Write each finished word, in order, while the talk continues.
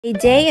A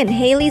day in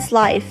Hailey's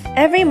life.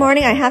 Every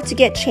morning I have to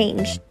get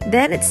changed.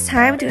 Then it's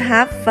time to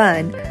have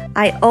fun.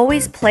 I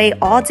always play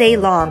all day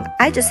long.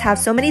 I just have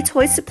so many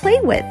toys to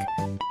play with.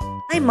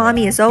 My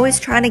mommy is always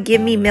trying to give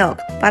me milk,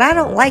 but I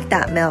don't like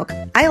that milk.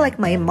 I like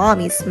my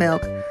mommy's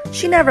milk.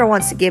 She never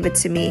wants to give it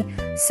to me,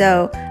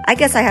 so I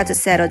guess I have to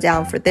settle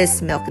down for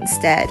this milk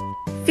instead.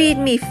 Feed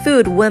me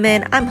food,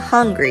 woman. I'm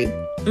hungry.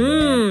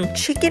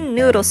 Chicken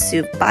noodle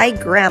soup by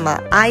Grandma.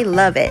 I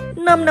love it.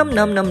 Num num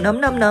num num num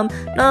num num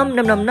num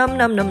num num num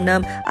num num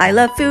num. I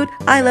love food.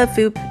 I love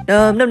food.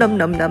 Num num num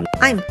num num.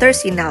 I'm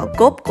thirsty now.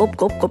 Gulp gulp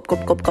gulp gulp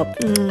gulp gulp gulp.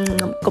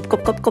 Gulp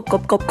gulp gulp gulp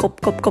gulp gulp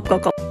gulp gulp gulp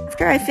gulp gulp.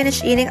 After I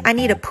finish eating, I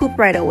need to poop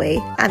right away.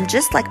 I'm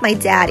just like my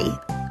daddy.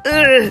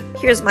 Ugh,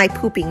 here's my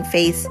pooping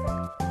face.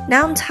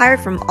 Now I'm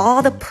tired from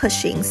all the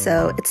pushing,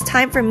 so it's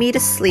time for me to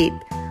sleep.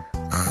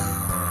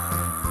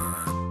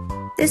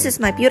 This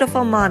is my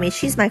beautiful mommy.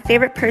 She's my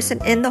favorite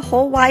person in the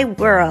whole wide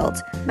world.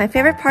 My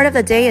favorite part of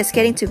the day is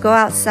getting to go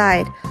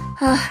outside.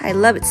 I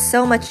love it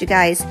so much, you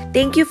guys.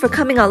 Thank you for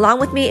coming along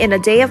with me in a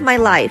day of my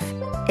life.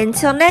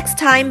 Until next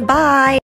time, bye!